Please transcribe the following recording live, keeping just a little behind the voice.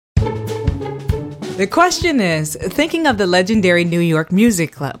The question is, thinking of the legendary New York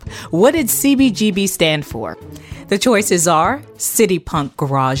Music Club, what did CBGB stand for? The choices are City Punk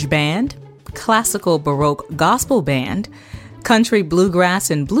Garage Band, Classical Baroque Gospel Band, Country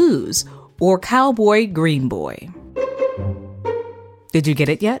Bluegrass and Blues, or Cowboy Green Boy. Did you get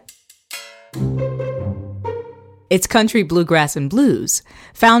it yet? It's Country Bluegrass and Blues.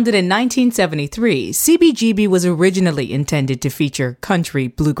 Founded in 1973, CBGB was originally intended to feature country,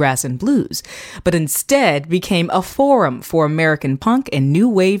 bluegrass, and blues, but instead became a forum for American punk and new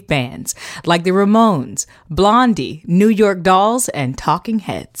wave bands like the Ramones, Blondie, New York Dolls, and Talking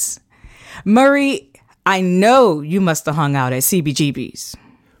Heads. Murray, I know you must have hung out at CBGB's.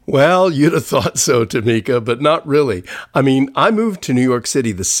 Well, you'd have thought so, Tamika, but not really. I mean, I moved to New York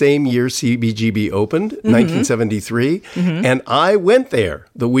City the same year CBGB opened, 1973, and I went there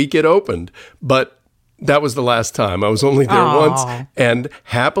the week it opened. But that was the last time. I was only there once. And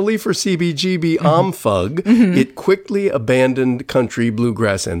happily for CBGB Omfug, it quickly abandoned country,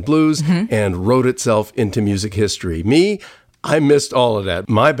 bluegrass, and blues and wrote itself into music history. Me, I missed all of that.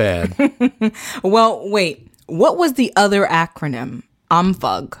 My bad. Well, wait. What was the other acronym?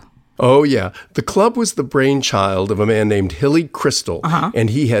 Omfug. Oh, yeah. The club was the brainchild of a man named Hilly Crystal, and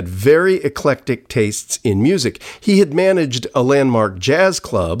he had very eclectic tastes in music. He had managed a landmark jazz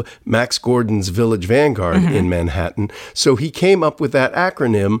club, Max Gordon's Village Vanguard in Manhattan, so he came up with that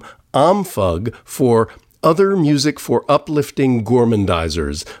acronym, OMFUG, for Other Music for Uplifting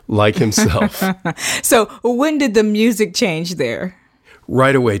Gourmandizers, like himself. So when did the music change there?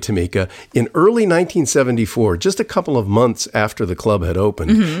 Right away, Tamika. In early 1974, just a couple of months after the club had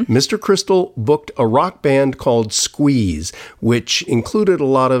opened, Mr. Crystal booked a rock band called Squeeze, which included a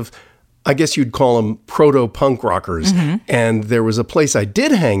lot of, I guess you'd call them proto-punk rockers. And there was a place I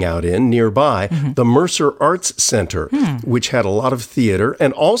did hang out in nearby, the Mercer Arts Center, which had a lot of theater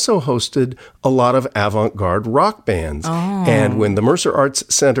and also hosted a lot of avant-garde rock bands. And when the Mercer Arts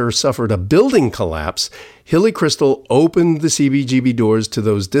Center suffered a building collapse, Hilly Crystal opened the CBGB doors to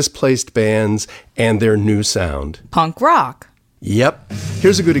those displaced bands and their new sound. Punk rock. Yep.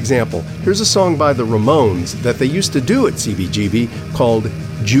 Here's a good example. Here's a song by the Ramones that they used to do at CBGB called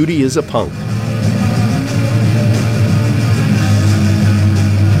Judy is a Punk.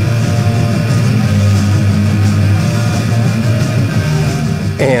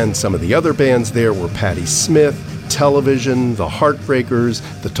 And some of the other bands there were Patti Smith, Television, the Heartbreakers,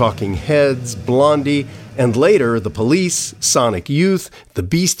 the Talking Heads, Blondie, and later the Police, Sonic Youth, the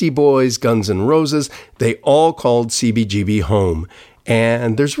Beastie Boys, Guns N' Roses. They all called CBGB home.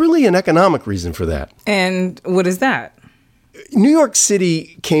 And there's really an economic reason for that. And what is that? New York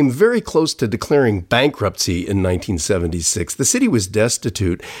City came very close to declaring bankruptcy in 1976. The city was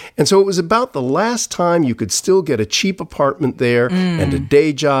destitute, and so it was about the last time you could still get a cheap apartment there and a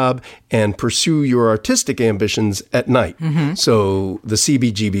day job and pursue your artistic ambitions at night. So the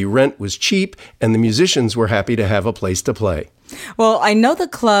CBGB rent was cheap, and the musicians were happy to have a place to play. Well, I know the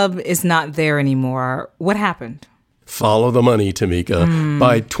club is not there anymore. What happened? Follow the money, Tamika.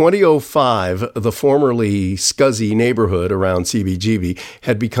 By 2005, the formerly scuzzy neighborhood around CBGB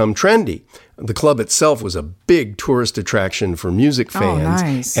had become trendy. The club itself was a big tourist attraction for music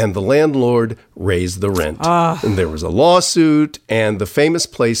fans, and the landlord raised the rent. And there was a lawsuit, and the famous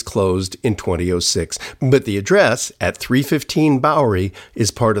place closed in 2006. But the address at 315 Bowery is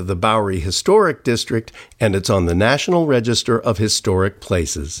part of the Bowery Historic District, and it's on the National Register of Historic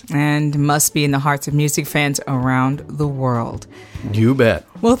Places. And must be in the hearts of music fans around the world. You bet.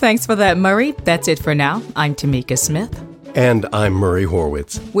 Well, thanks for that, Murray. That's it for now. I'm Tamika Smith. And I'm Murray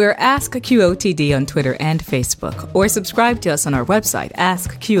Horwitz. We're Ask QOTD on Twitter and Facebook, or subscribe to us on our website,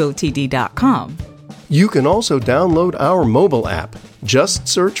 askqotd.com. You can also download our mobile app. Just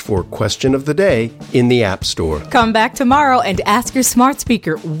search for Question of the Day in the App Store. Come back tomorrow and ask your smart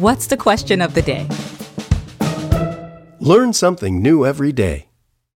speaker, what's the question of the day? Learn something new every day.